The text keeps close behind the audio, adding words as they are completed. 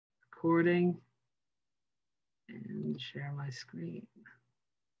recording and share my screen.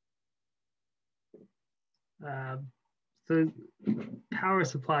 So power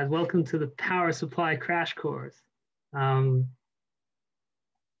supplies, welcome to the power supply crash course. We'll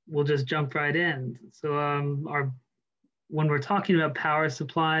just jump right in. So when we're talking about power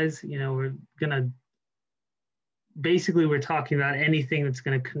supplies, we're talking about anything that's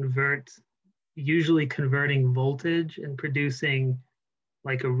gonna convert, usually converting voltage and producing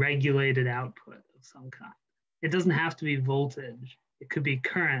like a regulated output of some kind. It doesn't have to be voltage. It could be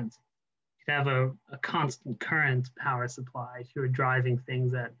current. You could have a constant current power supply if you're driving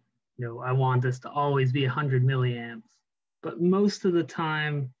things that, I want this to always be 100 milliamps. But most of the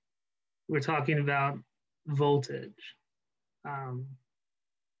time, we're talking about voltage.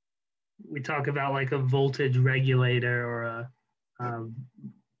 We talk about like a voltage regulator or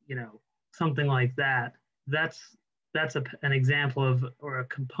something like that. That's an example of, or a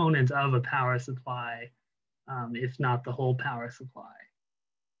component of a power supply, if not the whole power supply.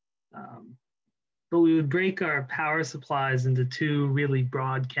 But we would break our power supplies into two really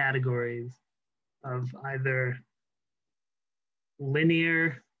broad categories of either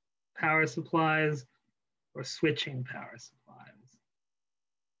linear power supplies or switching power supplies.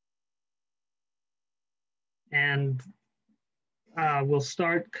 And we'll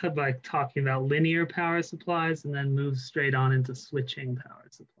start by talking about linear power supplies and then move straight on into switching power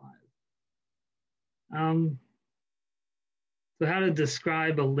supplies. So how to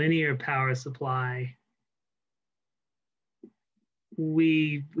describe a linear power supply?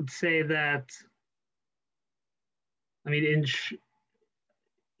 We would say that, in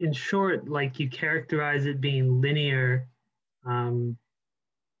short, like you characterize it being linear in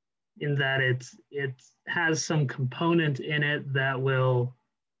that it has some component in it that will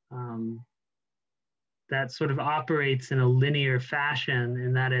that sort of operates in a linear fashion,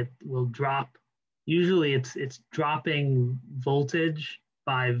 in that it will drop. Usually it's dropping voltage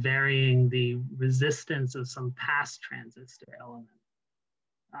by varying the resistance of some pass transistor element.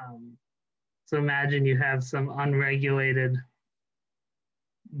 So imagine you have some unregulated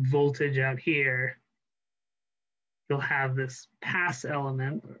voltage out here. You'll have this pass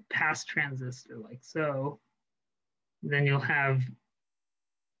element or pass transistor like so. Then you'll have,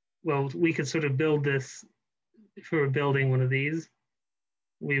 well, we could sort of build this, if we were building one of these,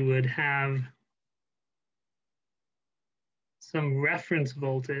 we would have some reference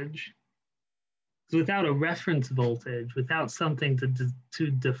voltage. So without a reference voltage, without something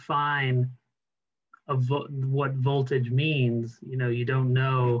to define what voltage means, you don't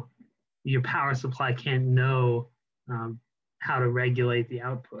know, your power supply can't know how to regulate the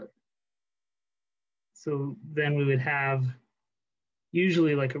output. So then we would have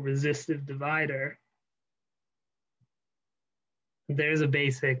usually like a resistive divider. There's a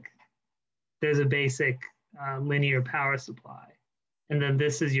basic linear power supply. And then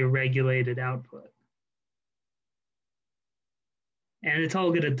this is your regulated output. And it's all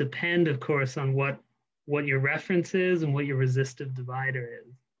going to depend, of course, on what your reference is and what your resistive divider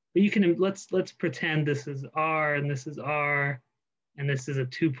is. But you can, let's pretend this is R and this is R and this is a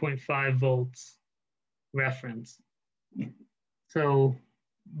 2.5 volts reference. So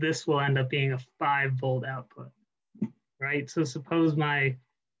this will end up being a 5 volt output, right? So suppose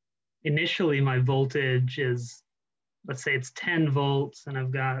initially my voltage is, let's say it's 10 volts and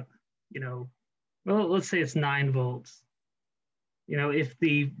I've got, well, let's say it's 9 volts. If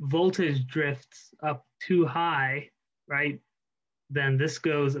the voltage drifts up too high, right, then this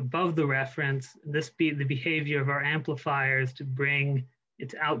goes above the reference. The behavior of our amplifier is to bring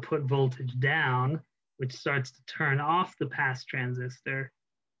its output voltage down, which starts to turn off the pass transistor,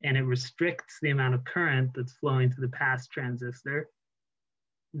 and it restricts the amount of current that's flowing through the pass transistor.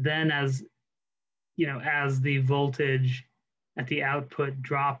 Then as the voltage at the output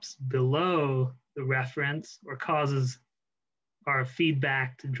drops below the reference or causes our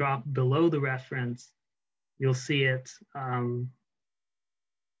feedback to drop below the reference, you'll see it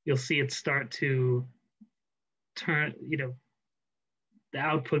start to turn, the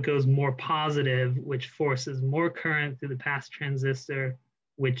output goes more positive, which forces more current through the pass transistor,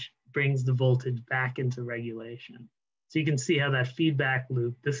 which brings the voltage back into regulation. So you can see how that feedback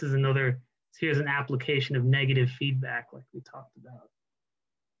loop, here's an application of negative feedback like we talked about.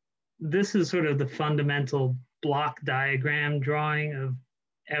 This is sort of the fundamental block diagram drawing of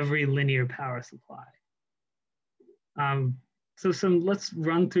every linear power supply. Let's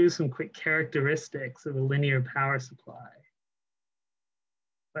run through some quick characteristics of a linear power supply.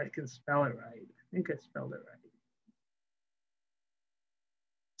 If I can spell it right. I think I spelled it right.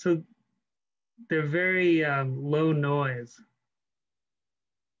 So they're very low noise.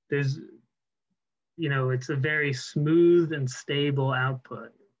 there's, it's a very smooth and stable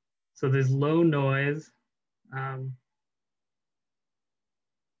output. So there's low noise,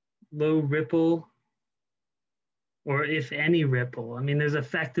 low ripple, or if any ripple. I mean, there's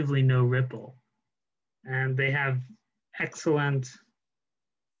effectively no ripple. And they have excellent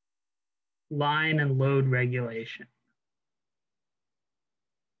line and load regulation.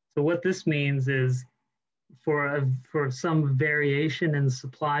 So what this means is for some variation in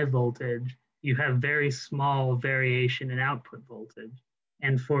supply voltage, you have very small variation in output voltage.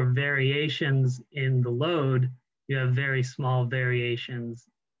 And for variations in the load, you have very small variations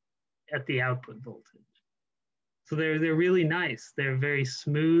at the output voltage. So they're really nice. They're very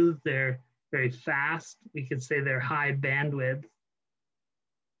smooth. They're very fast. We could say they're high bandwidth.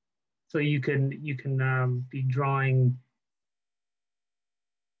 So you can be drawing.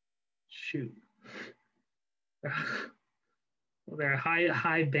 Shoot. Well, they're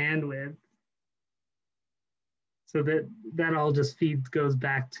high bandwidth. So that all just goes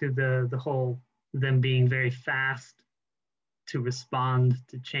back to the whole them being very fast to respond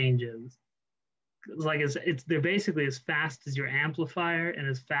to changes. Like they're basically as fast as your amplifier and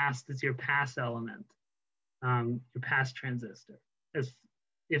as fast as your pass element, your pass transistor.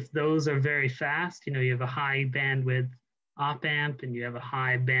 If those are very fast, you have a high bandwidth op amp and you have a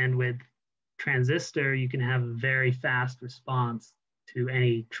high bandwidth transistor, you can have a very fast response to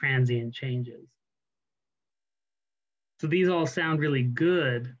any transient changes. So these all sound really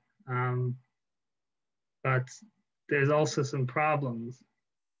good, but there's also some problems.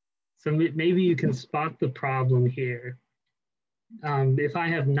 So maybe you can spot the problem here. If I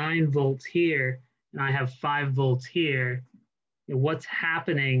have 9 volts here and I have 5 volts here, what's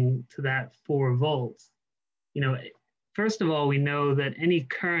happening to that 4 volts? First of all, we know that any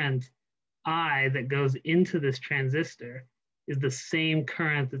current I that goes into this transistor is the same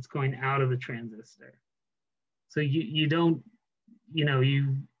current that's going out of the transistor. So you don't,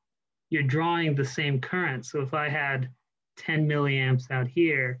 you're drawing the same current. So if I had 10 milliamps out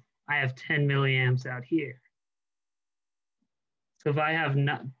here, I have 10 milliamps out here. So if I have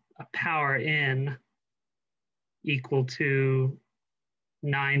a power in equal to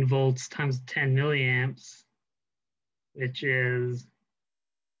 9 volts times 10 milliamps, which is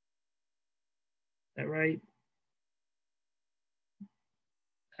that right?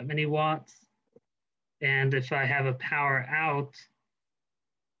 That many watts? And if I have a power out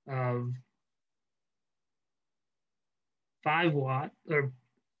of 5 watt or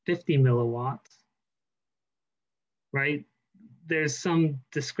 50 milliwatts, right? There's some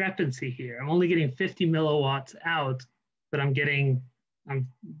discrepancy here. I'm only getting 50 milliwatts out, but I've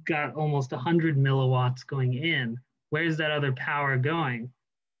got almost 100 milliwatts going in. Where's that other power going?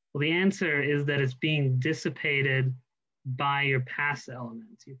 Well, the answer is that it's being dissipated by your pass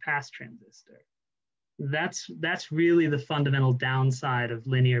elements, your pass transistor. That's really the fundamental downside of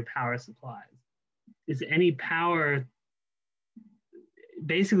linear power supplies. Is any power,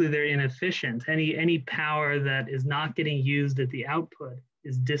 basically they're inefficient. Any power that is not getting used at the output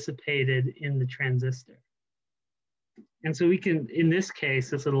is dissipated in the transistor. And so we can, in this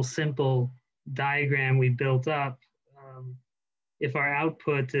case, this little simple diagram we built up, if our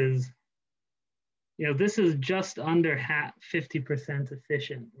output is, this is just under 50%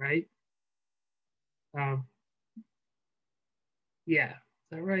 efficient, right? Yeah, is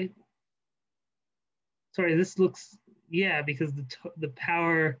that right? Sorry, this looks, yeah, because the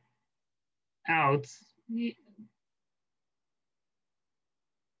power out,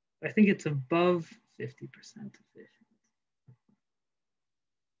 I think it's above 50% efficient.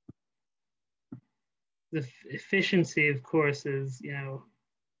 The efficiency, of course, is,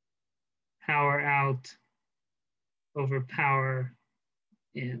 power out over power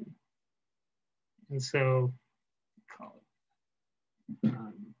in. And so, call it,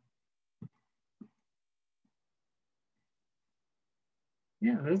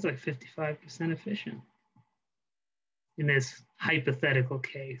 yeah, that's like 55% efficient in this hypothetical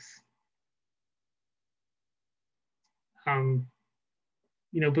case. But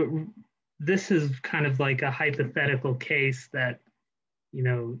this is kind of like a hypothetical case that,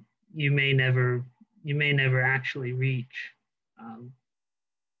 you may never actually reach.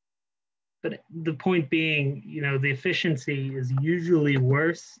 But the point being, the efficiency is usually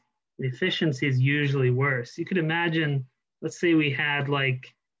worse. The efficiency is usually worse. You could imagine, let's say we had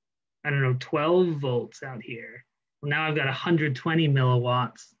 12 volts out here. Well, now I've got 120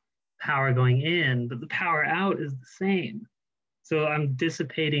 milliwatts power going in, but the power out is the same. So I'm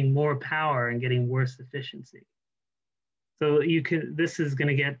dissipating more power and getting worse efficiency. So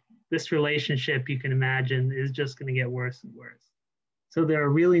this relationship you can imagine is just going to get worse and worse. So there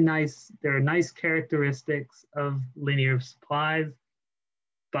are nice characteristics of linear supplies,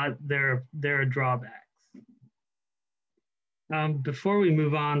 but there are drawbacks. Before we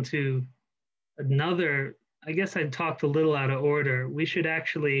move on to another, I guess I talked a little out of order.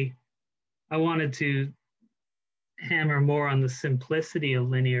 I wanted to hammer more on the simplicity of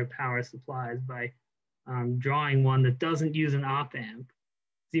linear power supplies by drawing one that doesn't use an op amp.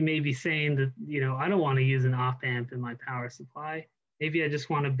 You may be saying that, I don't want to use an op amp in my power supply. Maybe I just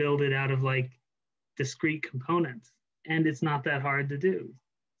want to build it out of like discrete components, and it's not that hard to do.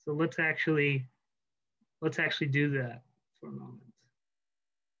 So let's actually do that for a moment.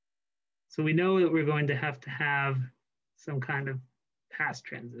 So we know that we're going to have some kind of pass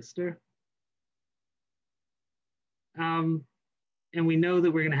transistor. And we know that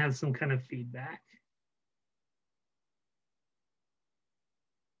we're going to have some kind of feedback.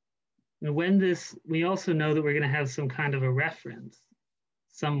 And we also know that we're going to have some kind of a reference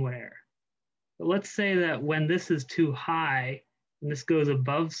somewhere. But let's say that when this is too high and this goes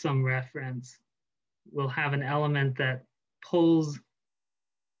above some reference, we'll have an element that pulls,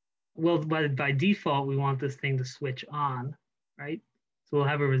 well, by default, we want this thing to switch on, right? So we'll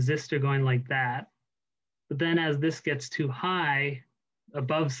have a resistor going like that. But then as this gets too high,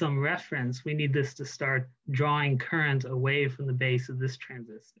 above some reference, we need this to start drawing current away from the base of this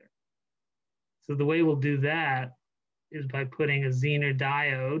transistor. So the way we'll do that is by putting a Zener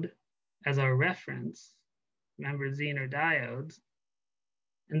diode as our reference. Remember Zener diodes.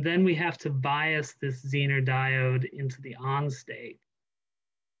 And then we have to bias this Zener diode into the on state.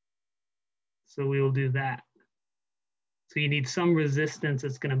 So we will do that. So you need some resistance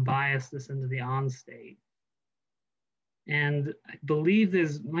that's going to bias this into the on state. And I believe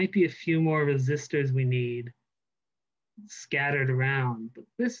might be a few more resistors we need scattered around, but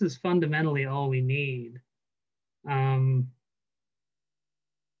this is fundamentally all we need.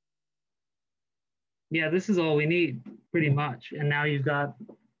 Yeah, this is all we need pretty much. And now you've got,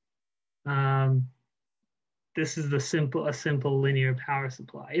 this is a simple linear power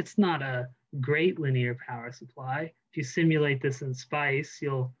supply. It's not a great linear power supply. If you simulate this in SPICE,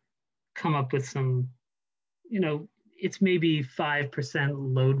 you'll come up with some, it's maybe 5%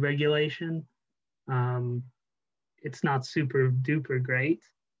 load regulation. It's not super duper great,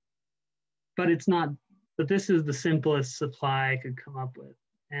 but this is the simplest supply I could come up with.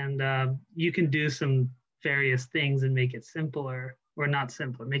 And you can do some various things and make it simpler, or not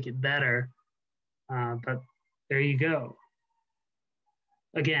simpler, make it better. But there you go.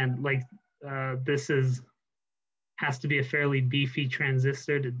 Again, this has to be a fairly beefy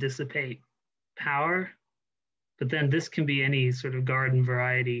transistor to dissipate power. But then this can be any sort of garden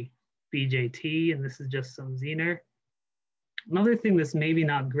variety BJT, and this is just some Zener. Another thing that's maybe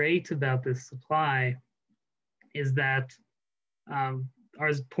not great about this supply is that our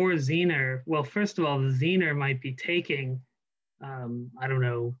poor Zener, well, first of all, the Zener might be taking, I don't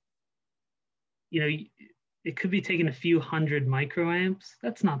know, it could be taking a few hundred microamps.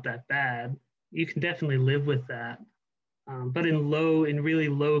 That's not that bad. You can definitely live with that. But in really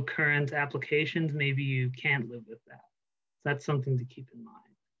low current applications, maybe you can't live with that. So that's something to keep in mind.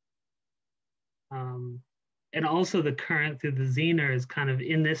 And also the current through the Zener is kind of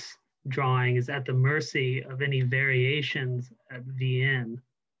in this drawing is at the mercy of any variations at Vn.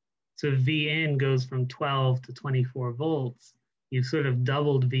 So if Vn goes from 12 to 24 volts, you've sort of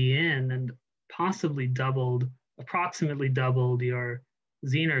doubled Vn and possibly approximately doubled your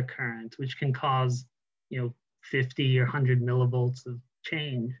Zener current, which can cause, 50 or 100 millivolts of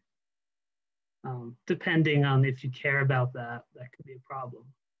change. Depending on if you care about that could be a problem.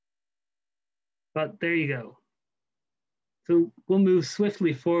 But there you go. So we'll move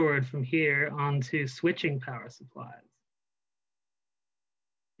swiftly forward from here onto switching power supplies.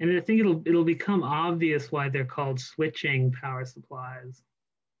 And I think it'll become obvious why they're called switching power supplies.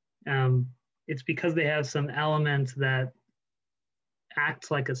 It's because they have some elements that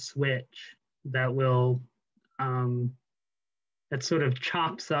act like a switch that will that sort of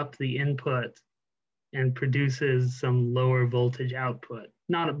chops up the input and produces some lower voltage output.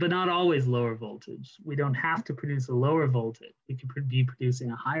 But not always lower voltage. We don't have to produce a lower voltage. We could be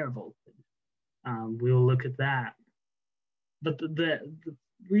producing a higher voltage. We will look at that. But the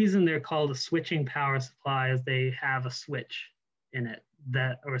reason they're called a switching power supply is they have a switch in it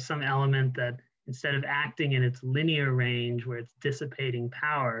or some element that instead of acting in its linear range where it's dissipating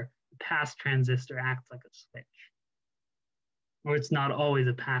power, the pass transistor acts like a switch. Or it's not always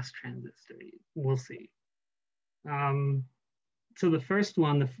a pass transistor. We'll see. So the first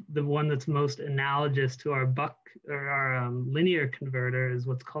one, the one that's most analogous to our buck or our linear converter is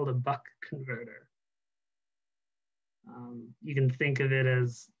what's called a buck converter. You can think of it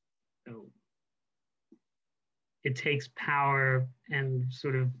as, you know, it takes power and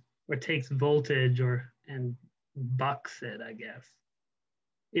sort of, or takes voltage and bucks it, I guess.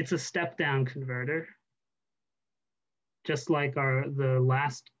 It's a step down converter, just like the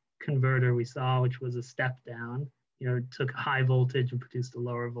last converter we saw, which was a step down. You know, it took high voltage and produced a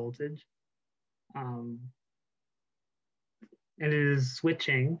lower voltage. And it is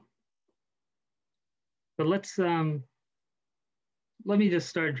switching. But let me just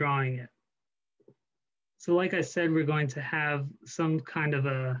start drawing it. So like I said, we're going to have some kind of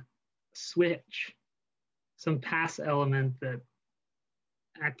a switch, some pass element that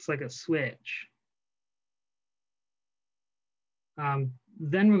acts like a switch.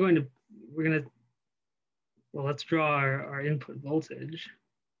 Then we're going to, well, let's draw our input voltage.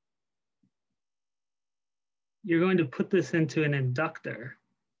 You're going to put this into an inductor,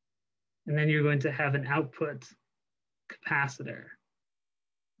 and then you're going to have an output capacitor.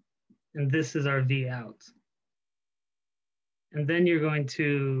 And this is our V out. And then you're going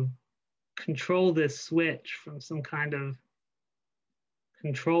to control this switch from some kind of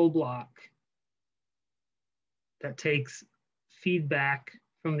control block that takes feedback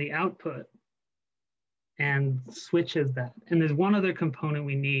from the output and switches that. And there's one other component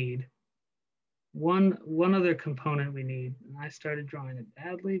we need. One other component we need, and I started drawing it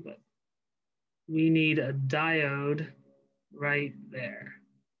badly, but we need a diode right there.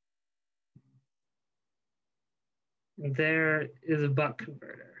 And there is a buck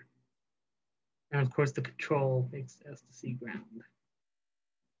converter. And of course the control makes S to C ground.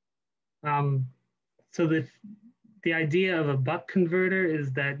 So the idea of a buck converter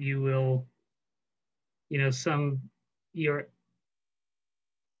is that you will, you know,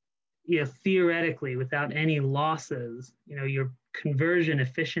 theoretically, without any losses, you know, your conversion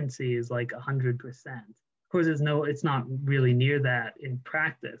efficiency is like 100%. Of course, it's not really near that in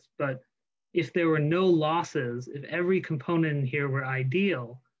practice, but if there were no losses, if every component in here were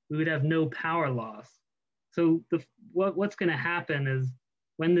ideal, we would have no power loss. So what's going to happen is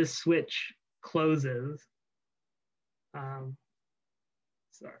when this switch closes, when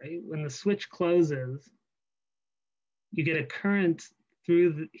the switch closes, you get a current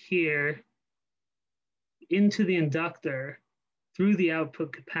through here into the inductor, through the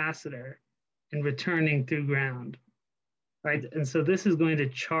output capacitor, and returning through ground, right? And so this is going to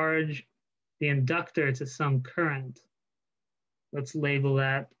charge the inductor to some current. Let's label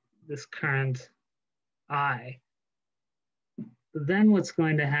that this current I. But then what's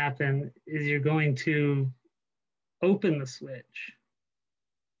going to happen is you're going to open the switch.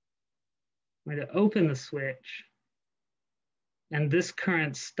 I'm going to open the switch, and this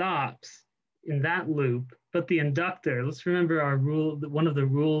current stops in that loop, but the inductor, let's remember our rule, one of the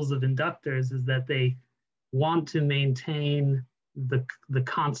rules of inductors is that they want to maintain a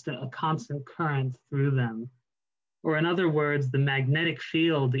constant current through them. Or in other words, the magnetic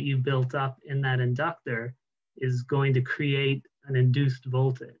field that you built up in that inductor is going to create an induced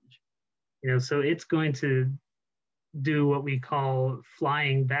voltage. You know, so it's going to do what we call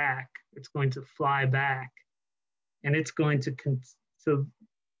flying back. It's going to fly back, and it's going to, so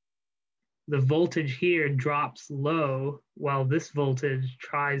the voltage here drops low while this voltage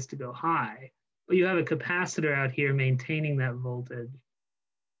tries to go high. But you have a capacitor out here maintaining that voltage.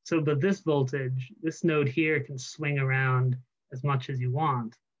 So, but this voltage, this node here can swing around as much as you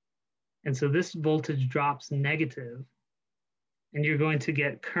want. And so this voltage drops negative, and you're going to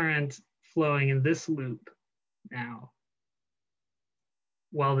get current flowing in this loop now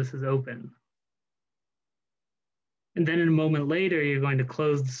while this is open. And then in a moment later, you're going to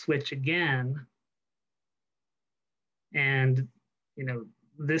close the switch again. And, you know,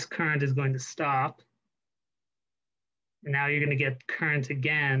 this current is going to stop. And now you're going to get current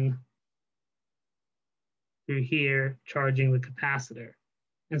again through here, charging the capacitor.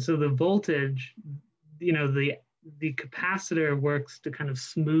 And so the voltage, you know, the capacitor works to kind of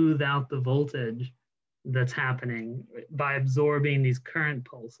smooth out the voltage that's happening by absorbing these current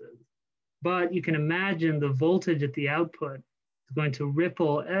pulses. But you can imagine the voltage at the output is going to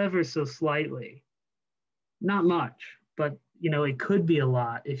ripple ever so slightly. Not much, but you know, it could be a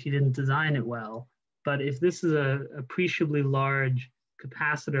lot if you didn't design it well. But if this is a appreciably large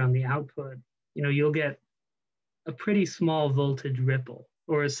capacitor on the output, you know, you'll get a pretty small voltage ripple,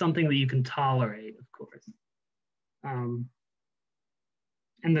 or something that you can tolerate, of course.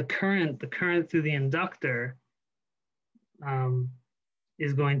 And the current through the inductor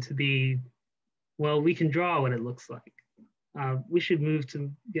is going to be, well, we can draw what it looks like. We should move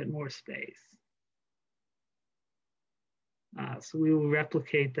to get more space. So we will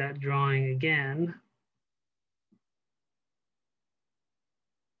replicate that drawing again.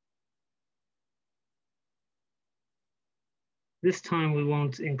 This time we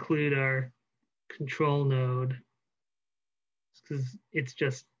won't include our control node because it's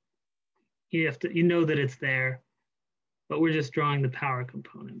just, you know that it's there, but we're just drawing the power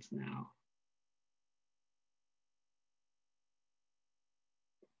components now.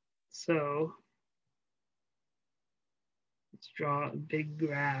 So let's draw a big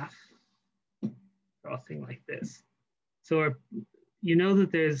graph, draw a thing like this. So you know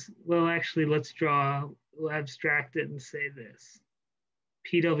that there's, well, actually, we'll abstract it and say this.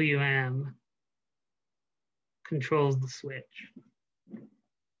 PWM controls the switch.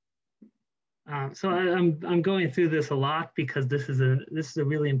 So I'm going through this a lot because this is a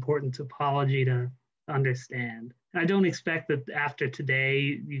really important topology to understand. I don't expect that after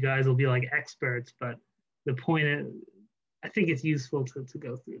today you guys will be like experts, but the point is, I think it's useful to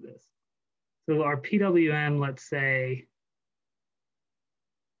go through this. So our PWM, let's say,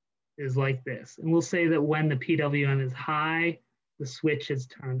 is like this. And we'll say that when the PWM is high, the switch is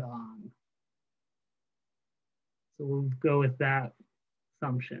turned on. So we'll go with that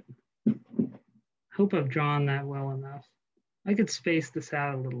assumption. Hope I've drawn that well enough. I could space this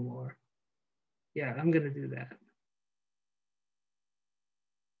out a little more. Yeah, I'm going to do that.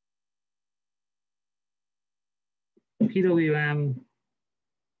 PWM.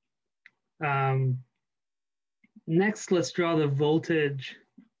 Next, let's draw the voltage.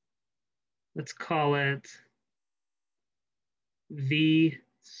 Let's call it V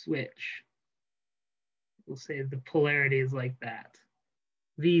switch. We'll say the polarity is like that.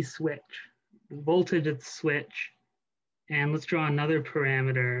 V switch, the voltage at the switch. And let's draw another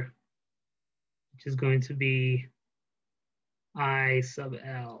parameter, which is going to be I sub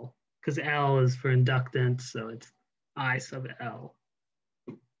L, because L is for inductance, so it's I sub L.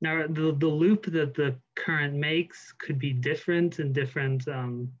 Now, the loop that the current makes could be different in different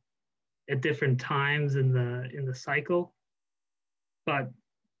at different times in the cycle, but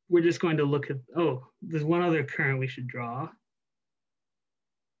we're just going to look at, oh, there's one other current we should draw,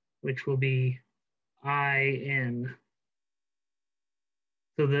 which will be I in.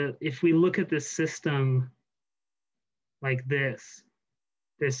 So if we look at this system like this,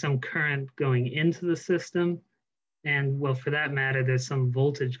 there's some current going into the system, and well, for that matter, there's some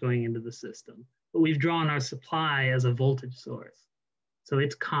voltage going into the system. But we've drawn our supply as a voltage source. So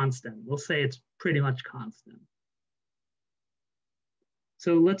it's constant. We'll say it's pretty much constant.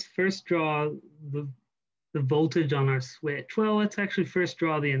 So let's first draw the voltage on our switch. Well, let's actually first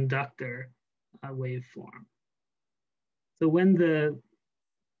draw the inductor waveform. So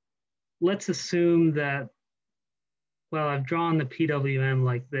let's assume that, well, I've drawn the PWM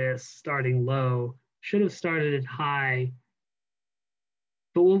like this, starting low, should have started it high,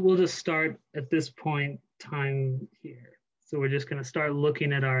 but we'll just start at this point time here. So we're just going to start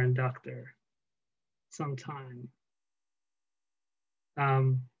looking at our inductor sometime.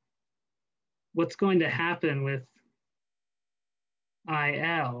 What's going to happen with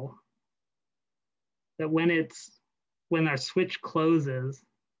IL, that when our switch closes,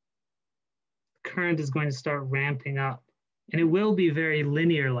 current is going to start ramping up. And it will be very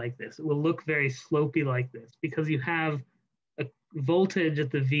linear like this. It will look very slopey like this because you have a voltage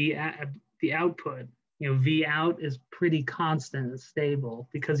at the output. You know, V out is pretty constant and stable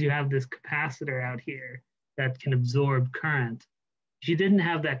because you have this capacitor out here that can absorb current. If you didn't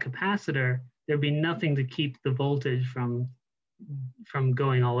have that capacitor, there'd be nothing to keep the voltage from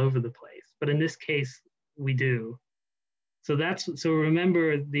going all over the place. But in this case, we do. So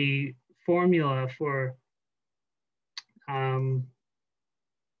remember the formula for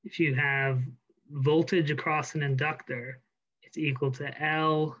if you have voltage across an inductor, it's equal to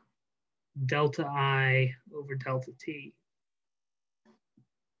L delta I over delta T.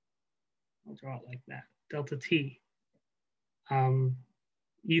 I'll draw it like that, delta T.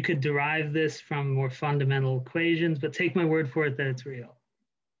 You could derive this from more fundamental equations, but take my word for it that it's real.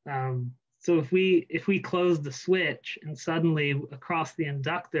 So if we close the switch and suddenly across the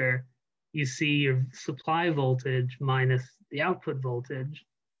inductor, you see your supply voltage minus the output voltage,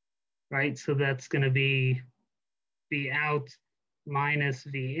 right? So that's going to be V out minus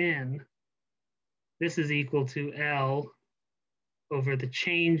V in. This is equal to L over the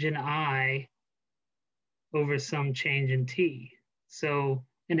change in I over some change in T. So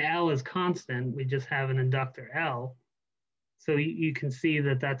an L is constant. We just have an inductor L. So you can see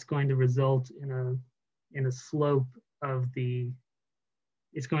that that's going to result in a slope of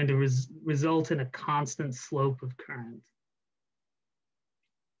it's going to result in a constant slope of current.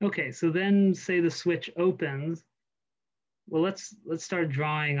 Okay, so then say the switch opens. Well, let's start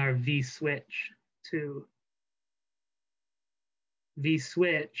drawing our V switch too. V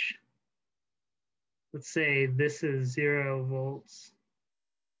switch let's say this is 0 volts.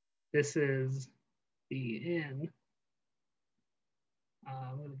 This is the in.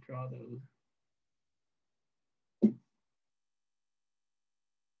 I'm going to draw those.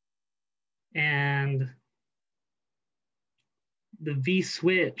 And the V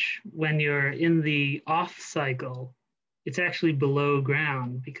switch, when you're in the off cycle, it's actually below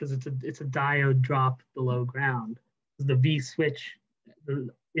ground because it's a diode drop below ground. The V switch, the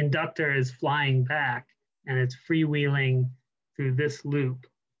inductor is flying back and it's freewheeling through this loop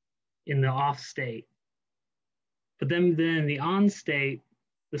in the off state. But then in the on state,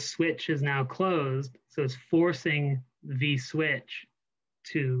 the switch is now closed, so it's forcing the V switch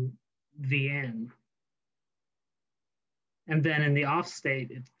to V in. And then in the off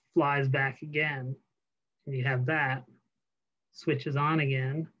state, it flies back again, and you have that, switches on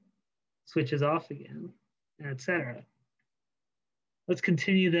again, switches off again, and etc. Let's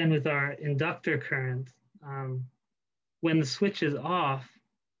continue then with our inductor current. When the switch is off,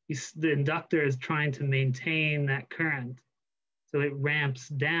 the inductor is trying to maintain that current. So it ramps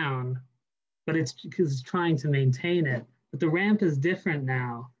down, but it's because it's trying to maintain it. But the ramp is different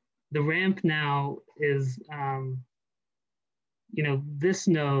now. The ramp now is, this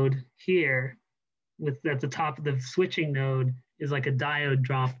node here at the top of the switching node is like a diode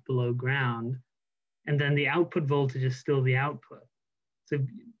drop below ground. And then the output voltage is still the output. So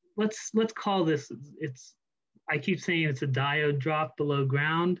let's call this, I keep saying it's a diode drop below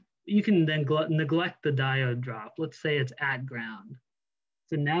ground. You can then neglect the diode drop. Let's say it's at ground.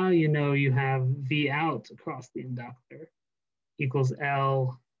 So now you have V out across the inductor equals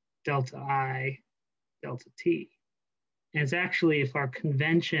L delta I delta T. And it's actually, if our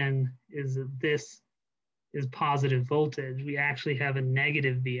convention is that this is positive voltage, we actually have a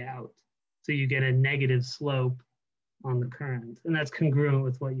negative V out. So you get a negative slope on the current. And that's congruent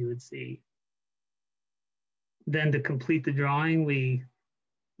with what you would see. Then to complete the drawing, the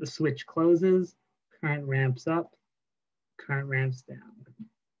switch closes, current ramps up, current ramps down.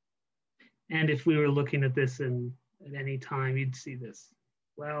 And if we were looking at this at any time, you'd see this.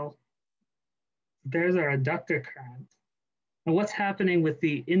 Well, there's our inductor current. And what's happening with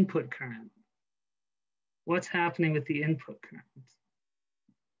the input current? What's happening with the input current?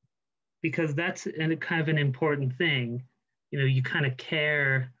 Because that's kind of an important thing. You kind of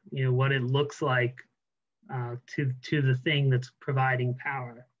care, what it looks like to the thing that's providing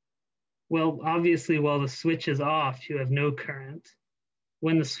power. Well, obviously, while the switch is off, you have no current.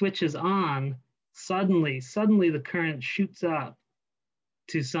 When the switch is on, suddenly the current shoots up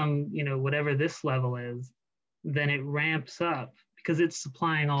to some, whatever this level is, then it ramps up because it's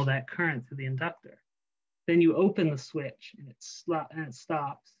supplying all that current to the inductor. Then you open the switch and it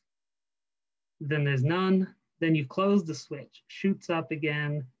stops. Then there's none. Then you close the switch, shoots up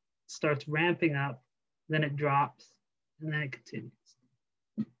again, starts ramping up, then it drops, and then it continues.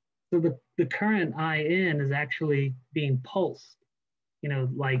 So the current I in is actually being pulsed,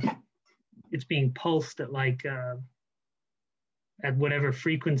 like it's being pulsed at at whatever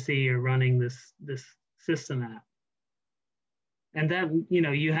frequency you're running this system at. And that,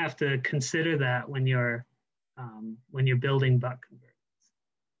 you have to consider that when you're building buck converters.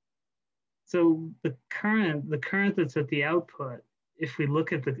 So the current that's at the output, if we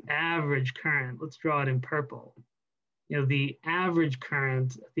look at the average current, let's draw it in purple. The average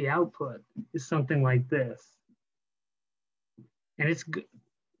current at the output is something like this. And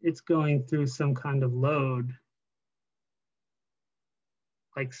it's going through some kind of load,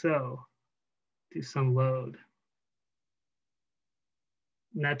 like so, through some load.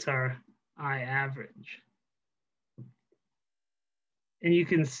 And that's our I average. And you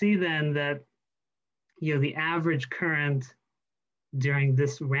can see then that, the average current during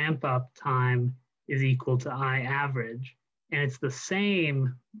this ramp up time is equal to I average. And it's the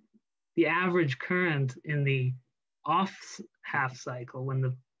same, the average current in the off half cycle when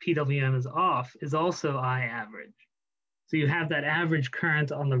the PWM is off is also I average. So you have that average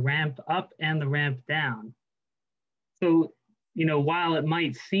current on the ramp up and the ramp down. So, while it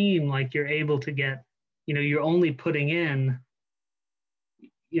might seem like you're able to get, you're only putting in,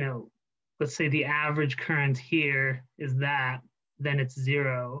 let's say the average current here is that, then it's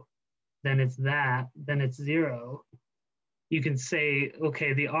 0, then it's that, then it's 0. You can say,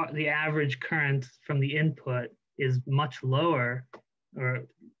 okay, the average current from the input is much lower, or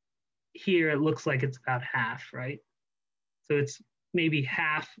here it looks like it's about half, right? So it's maybe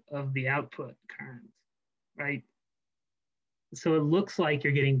half of the output current, right? So it looks like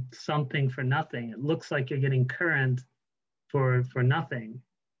you're getting something for nothing. It looks like you're getting current for nothing,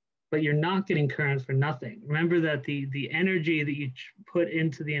 but you're not getting current for nothing. Remember that the energy that you put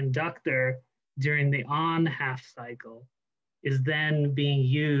into the inductor during the on half cycle is then being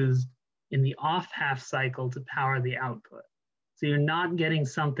used in the off half cycle to power the output. So you're not getting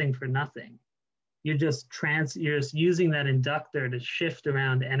something for nothing. You're just using that inductor to shift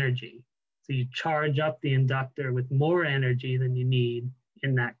around energy. So you charge up the inductor with more energy than you need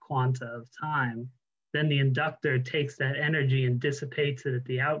in that quanta of time. Then the inductor takes that energy and dissipates it at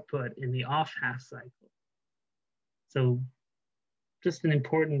the output in the off half cycle. So just an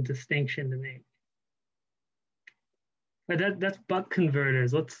important distinction to make. But that's buck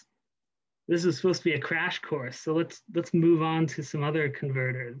converters. This is supposed to be a crash course. So let's move on to some other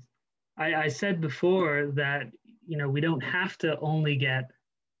converters. I said before that, you know, we don't have to only get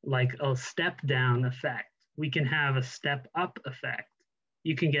like a step down effect. We can have a step up effect.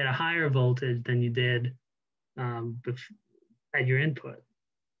 You can get a higher voltage than you did at your input.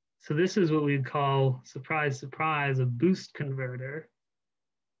 So this is what we'd call, surprise, surprise, a boost converter.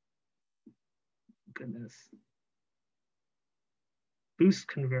 Goodness. Boost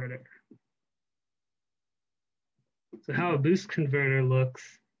converter. So how a boost converter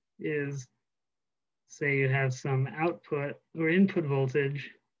looks is, say you have some output or input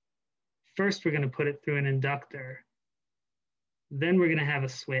voltage. First, we're going to put it through an inductor. Then we're going to have a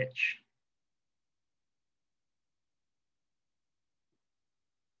switch.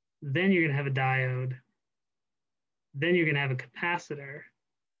 Then you're going to have a diode. Then you're going to have a capacitor.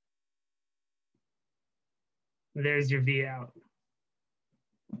 There's your V out.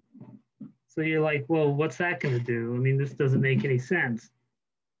 So you're like, well, what's that going to do? I mean, this doesn't make any sense.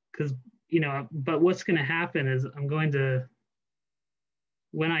 Because, you know, but what's going to happen is I'm going to,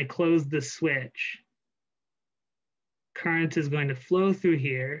 when I close the switch, current is going to flow through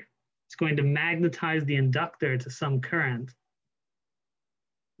here. It's going to magnetize the inductor to some current.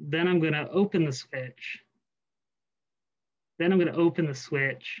 Then I'm going to open the switch. Then I'm going to open the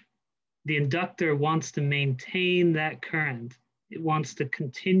switch. The inductor wants to maintain that current. It wants to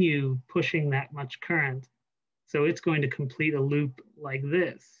continue pushing that much current. So it's going to complete a loop like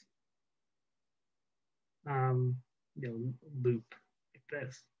this. Loop like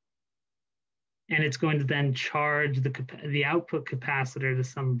this. And it's going to then charge the output capacitor to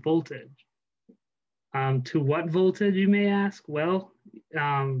some voltage. To what voltage, you may ask? Well,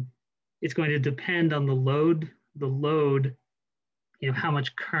 it's going to depend on the load, you know, how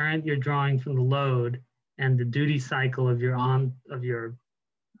much current you're drawing from the load and the duty cycle of your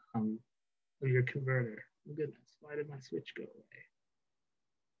converter. Oh goodness, why did my switch go away?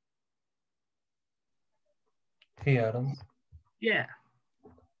 Hey, Adam. Yeah.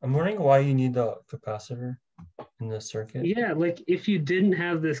 I'm wondering why you need a capacitor in the circuit. Yeah, like if you didn't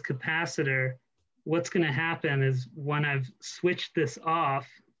have this capacitor, what's going to happen is when I've switched this off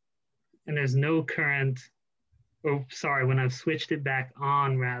and there's no current, or sorry, when I've switched it back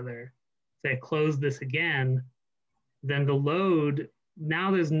on rather, say I close this again, then the load, now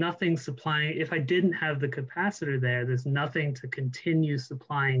there's nothing supplying, if I didn't have the capacitor there, there's nothing to continue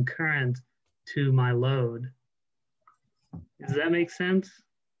supplying current to my load. Does that make sense?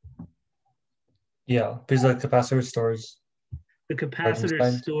 Yeah, because the capacitor stores. The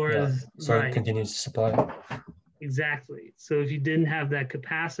capacitor stores, yeah, so right. It continues to supply. Exactly. So if you didn't have that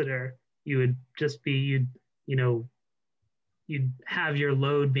capacitor, you would just be, you'd have your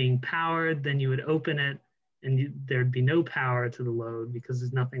load being powered, then you would open it and there'd be no power to the load because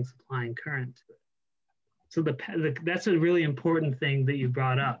there's nothing supplying current to it. So that's a really important thing that you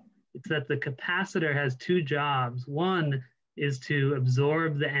brought up. It's that the capacitor has two jobs. One is to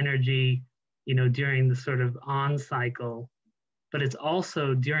absorb the energy, during the sort of on cycle, but it's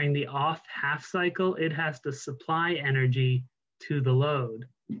also during the off half cycle, it has to supply energy to the load.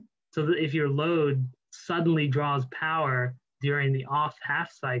 So that if your load suddenly draws power during the off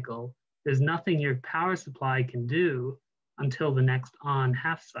half cycle, there's nothing your power supply can do until the next on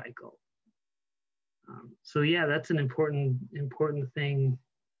half cycle. So yeah, that's an important thing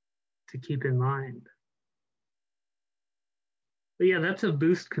to keep in mind. But yeah, that's a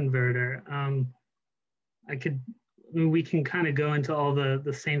boost converter. We can kind of go into all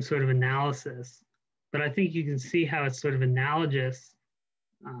the same sort of analysis, but I think you can see how it's sort of analogous.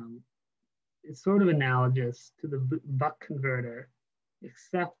 It's sort of analogous to the buck converter,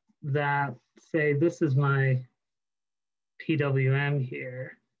 except that, say, this is my PWM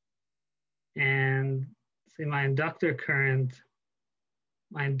here, and say my inductor current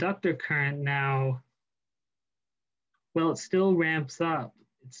now, well, it still ramps up.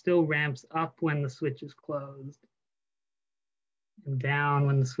 It still ramps up when the switch is closed and down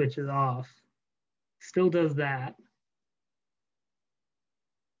when the switch is off. Still does that.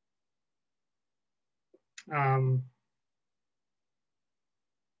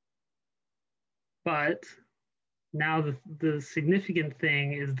 But now the significant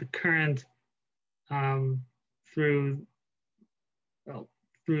thing is the current through, well,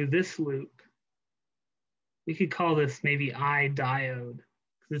 through this loop. We could call this maybe I diode,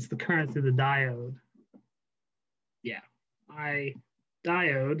 because it's the current through the diode. Yeah, I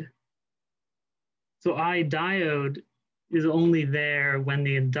diode. So I diode is only there when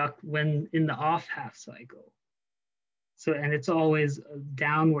when in the off half cycle. So, and it's always a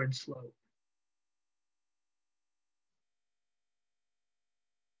downward slope.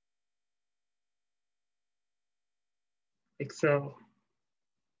 Like so.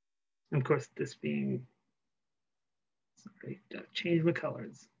 And of course, this being, sorry, change the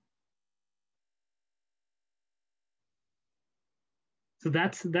colors. So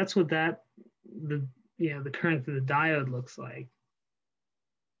that's what the current through the diode looks like.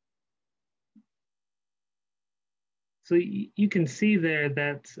 So you can see there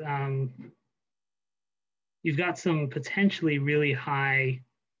that you've got some potentially really high,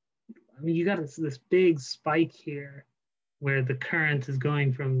 I mean, you got this big spike here where the current is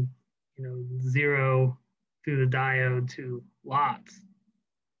going from, 0 through the diode to lots.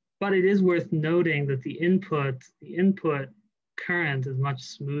 But it is worth noting that the input current is much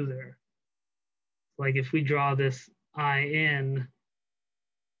smoother. Like if we draw this I in,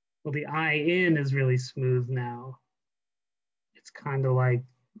 well, the I in is really smooth now. It's kind of like,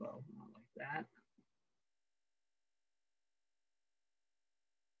 well, not like that.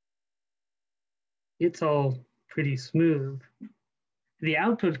 It's all pretty smooth. The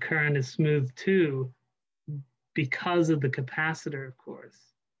output current is smooth too because of the capacitor, of course.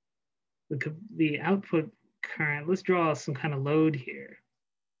 The output current, let's draw some kind of load here.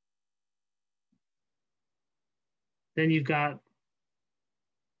 Then you've got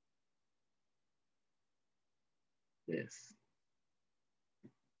this.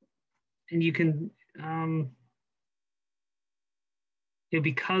 And you can,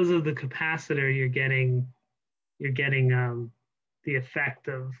 because of the capacitor, you're getting the effect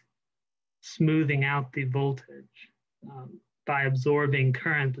of smoothing out the voltage by absorbing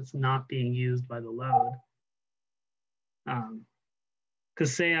current that's not being used by the load.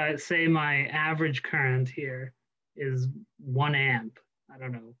 Because say my average current here is 1 amp. I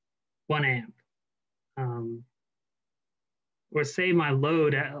don't know, 1 amp. Or say my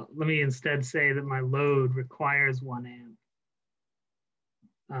load, let me instead say that my load requires 1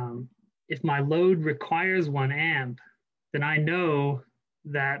 amp. If my load requires 1 amp, then I know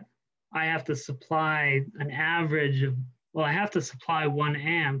that I have to supply an average of, well, I have to supply 1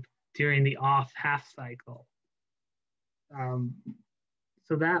 amp during the off half cycle.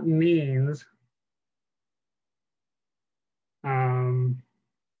 So that means how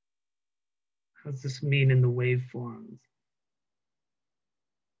does this mean in the waveforms?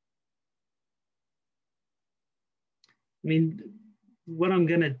 I mean, what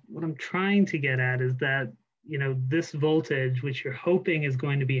I'm trying to get at is that, this voltage, which you're hoping is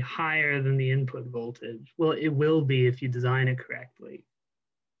going to be higher than the input voltage. Well, it will be if you design it correctly.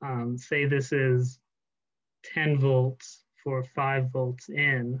 Say this is 10 volts for 5 volts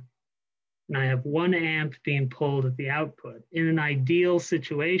in, and I have 1 amp being pulled at the output. In an ideal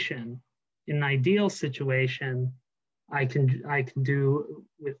situation, I can do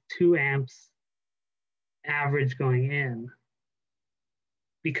with 2 amps average going in.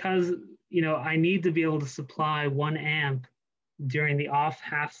 Because I need to be able to supply 1 amp during the off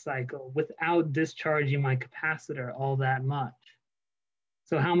half cycle without discharging my capacitor all that much.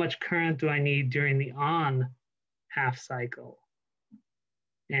 So how much current do I need during the on half cycle?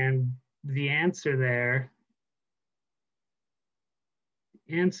 And the answer there,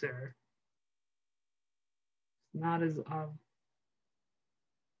 not as I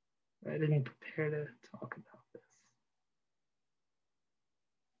didn't prepare to talk about this.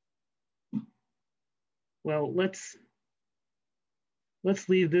 Well, let's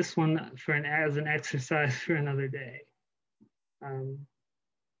leave this one as an exercise for another day. But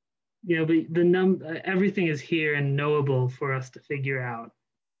everything is here and knowable for us to figure out.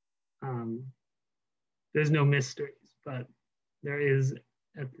 There's no mysteries, but there is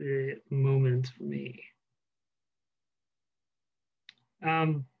at the moment for me.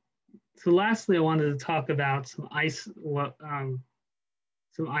 So lastly, I wanted to talk about some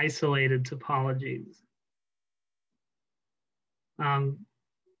isolated topologies.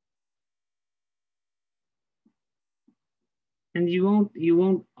 And you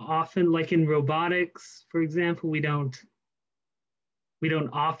won't often, like in robotics, for example, we don't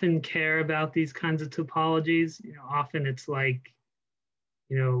often care about these kinds of topologies. Often it's like,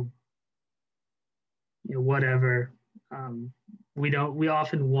 whatever. We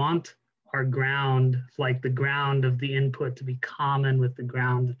often want our ground, like the ground of the input to be common with the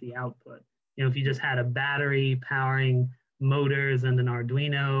ground of the output. You know, if you just had a battery powering motors and an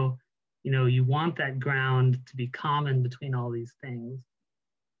Arduino, you know, you want that ground to be common between all these things.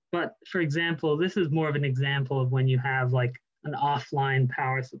 But for example, this is more of an example of when you have like an offline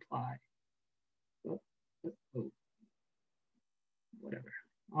power supply. Whatever,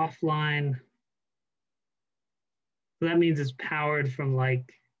 offline. So that means it's powered from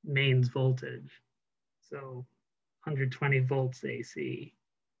like mains voltage. So 120 volts AC.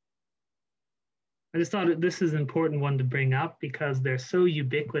 I just thought this is an important one to bring up because they're so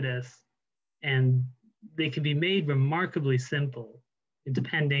ubiquitous and they can be made remarkably simple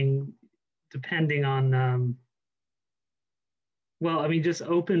depending on, well, I mean, just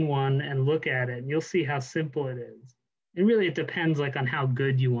open one and look at it and you'll see how simple it is. And really it depends like on how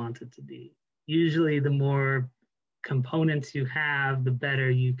good you want it to be. Usually the more components you have, the better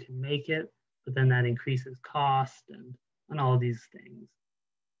you can make it, but then that increases cost and all these things.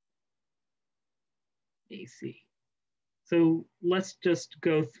 AC. So let's just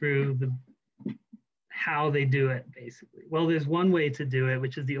go through how they do it basically. Well, there's one way to do it,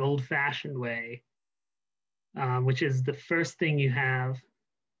 which is the old-fashioned way, which is the first thing you have.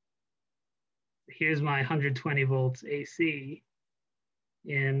 Here's my 120 volts AC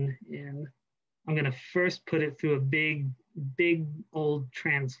in I'm going to first put it through a big old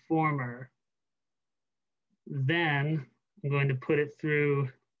transformer. Then I'm going to put it through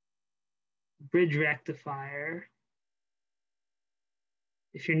bridge rectifier.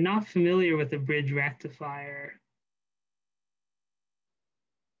 If you're not familiar with a bridge rectifier,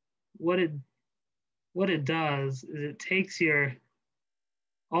 what it does is it takes your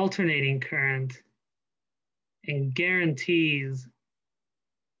alternating current and guarantees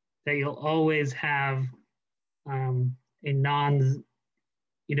that you'll always have a non,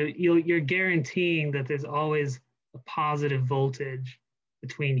 you know, you're guaranteeing that there's always a positive voltage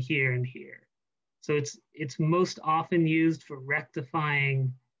between here and here. So it's most often used for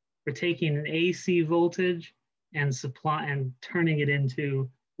rectifying, for taking an AC voltage and turning it into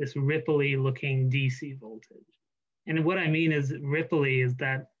this ripply looking DC voltage. And what I mean is ripply is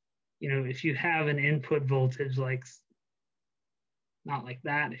that, you know, if you have an input voltage like, not like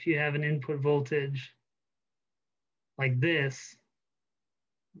that, if you have an input voltage like this,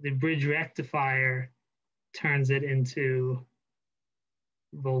 the bridge rectifier turns it into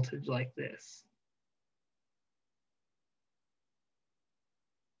voltage like this.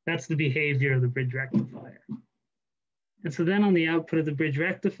 That's the behavior of the bridge rectifier. And so then on the output of the bridge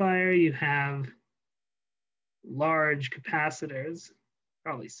rectifier, you have large capacitors,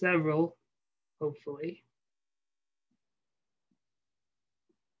 probably several, hopefully.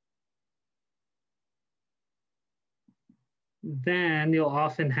 Then you'll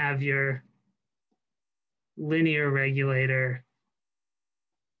often have your linear regulator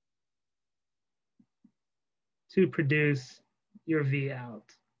to produce your V out.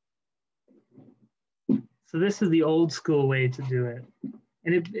 So this is the old school way to do it.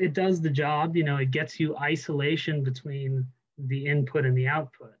 And it does the job, you know, it gets you isolation between the input and the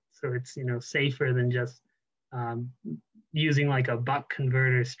output. So it's, you know, safer than just using like a buck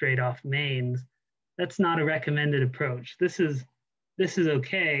converter straight off mains. That's not a recommended approach. This is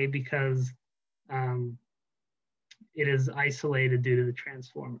okay because it is isolated due to the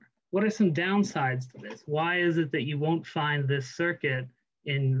transformer. What are some downsides to this? Why is it that you won't find this circuit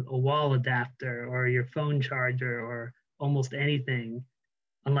in a wall adapter or your phone charger or almost anything,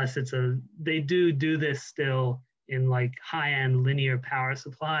 unless it's they do this still in like high-end linear power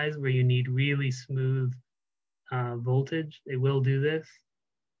supplies where you need really smooth voltage. They will do this,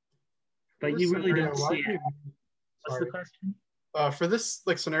 but you really don't see it. What's the question? For this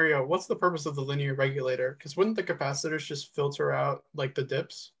like scenario, what's the purpose of the linear regulator? Because wouldn't the capacitors just filter out like the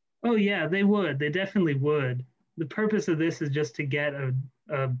dips? Oh yeah, they would. They definitely would. The purpose of this is just to get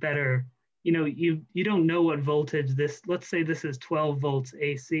a better, you know, you don't know what voltage this, let's say this is 12 volts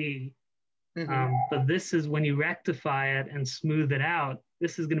AC, but this is when you rectify it and smooth it out,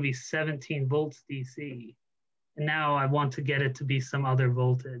 this is going to be 17 volts DC. And now I want to get it to be some other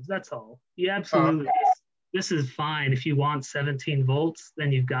voltage. That's all. You absolutely, this is fine. If you want 17 volts,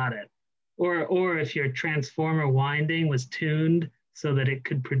 then you've got it. Or if your transformer winding was tuned so that it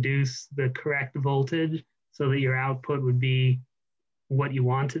could produce the correct voltage so that your output would be what you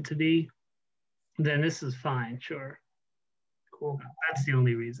want it to be, then this is fine, sure. Cool. That's the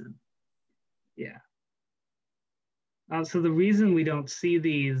only reason. Yeah. So the reason we don't see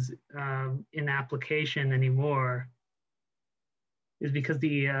these in application anymore is because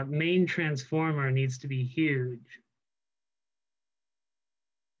the main transformer needs to be huge.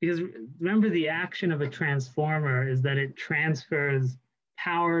 because remember the action of a transformer is that it transfers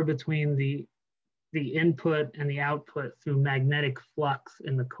power between the input and the output through magnetic flux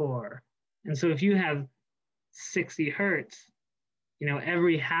in the core. And so if you have 60 hertz,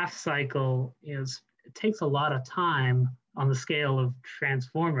 every half cycle it takes a lot of time on the scale of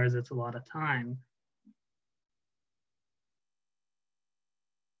transformers. It's a lot of time.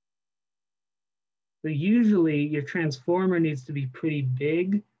 So usually your transformer needs to be pretty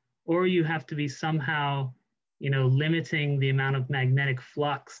big, or you have to be somehow, limiting the amount of magnetic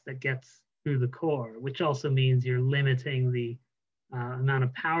flux that gets through the core, which also means you're limiting the amount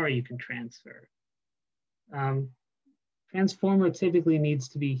of power you can transfer. Transformer typically needs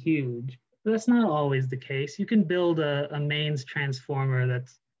to be huge, but that's not always the case. You can build a mains transformer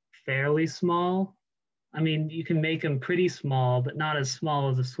that's fairly small. I mean, you can make them pretty small, but not as small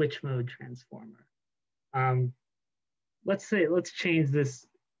as a switch mode transformer. Let's change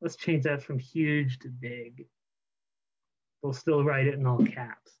that from huge to big. We'll still write it in all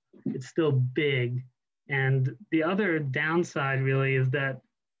caps. It's still big. And the other downside really is that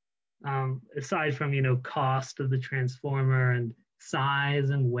aside from, cost of the transformer and size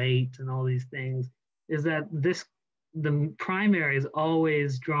and weight and all these things, is that the primary is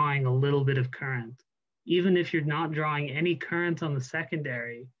always drawing a little bit of current. Even if you're not drawing any current on the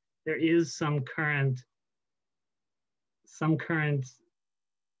secondary, there is some current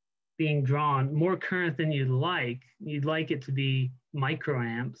being drawn, more current than you'd like. You'd like it to be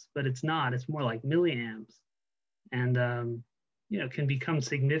microamps, but it's not. It's more like milliamps. And, can become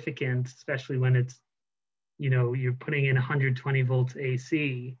significant, especially when it's, you're putting in 120 volts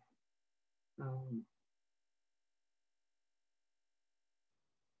AC.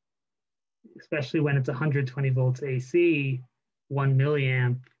 Especially when it's 120 volts AC, 1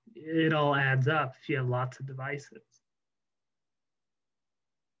 milliamp, it all adds up if you have lots of devices.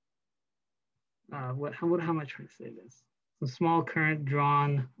 How am I trying to say this? So small current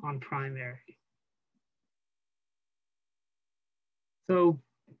drawn on primary. So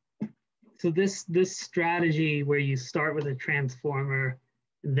this strategy where you start with a transformer,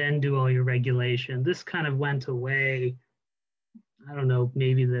 then do all your regulation, this kind of went away, I don't know,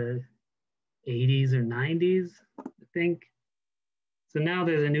 maybe the 80s or 90s, I think. So now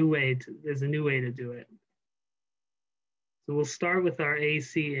there's a new way to do it. So we'll start with our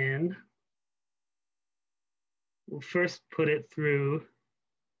AC in. We'll first put it through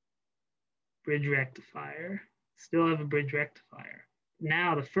bridge rectifier. Still have a bridge rectifier.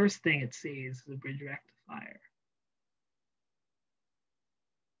 Now the first thing it sees is a bridge rectifier.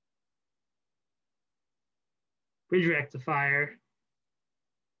 Bridge rectifier.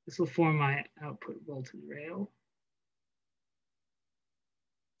 This will form my output voltage rail.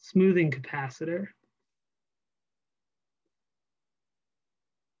 Smoothing capacitor.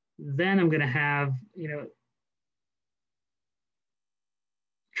 Then I'm going to have,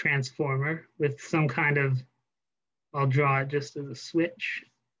 transformer with some kind of, I'll draw it just as a switch.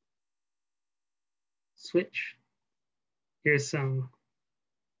 Here's some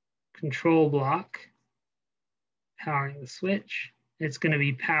control block powering the switch. It's going to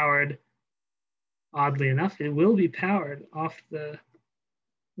be powered, oddly enough, it will be powered off the,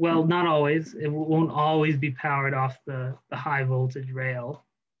 well, not always. It won't always be powered off the high voltage rail,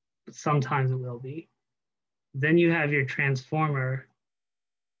 but sometimes it will be. Then you have your transformer.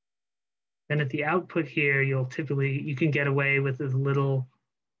 Then at the output here, you can get away with as little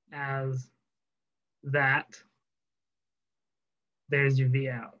as that. There's your V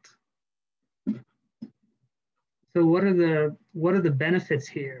out. So what are the benefits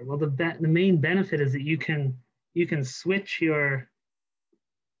here? Well, the main benefit is that you can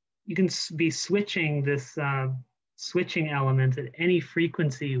be switching this switching element at any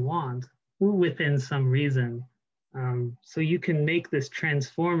frequency you want within some reason. So you can make this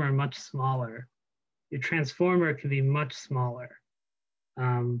transformer much smaller. Your transformer can be much smaller.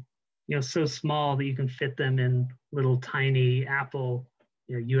 So small that you can fit them in little tiny Apple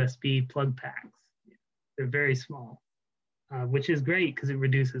USB plug packs. They're very small, which is great because it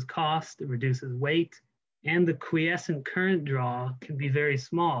reduces cost, it reduces weight, and the quiescent current draw can be very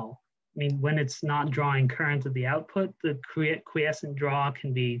small. I mean, when it's not drawing current at the output, the quiescent draw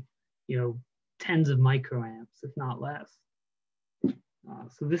can be, tens of microamps, if not less.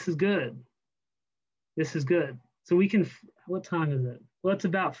 So this is good. This is good. So we can, what time is it? Well, it's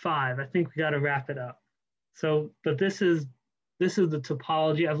about 5. I think we got to wrap it up. So, but this is the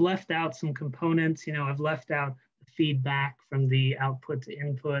topology. I've left out some components. I've left out the feedback from the output to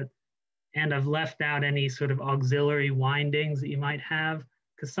input, and I've left out any sort of auxiliary windings that you might have,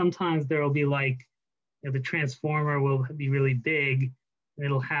 because sometimes there will be like, the transformer will be really big, and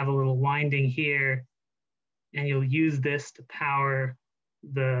it'll have a little winding here, and you'll use this to power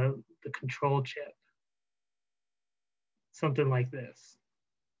the control chip. Something like this.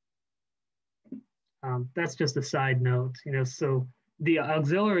 That's just a side note, so the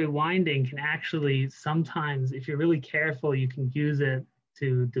auxiliary winding can actually sometimes, if you're really careful, you can use it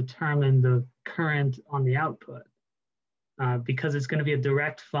to determine the current on the output because it's going to be a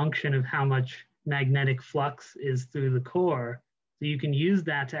direct function of how much magnetic flux is through the core. So you can use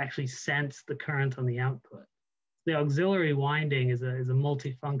that to actually sense the current on the output. The auxiliary winding is a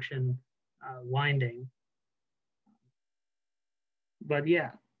multifunction winding. But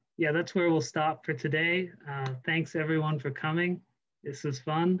yeah, that's where we'll stop for today. Thanks everyone for coming. This was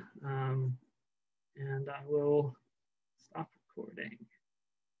fun. And I will stop recording.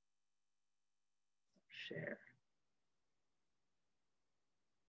 Share.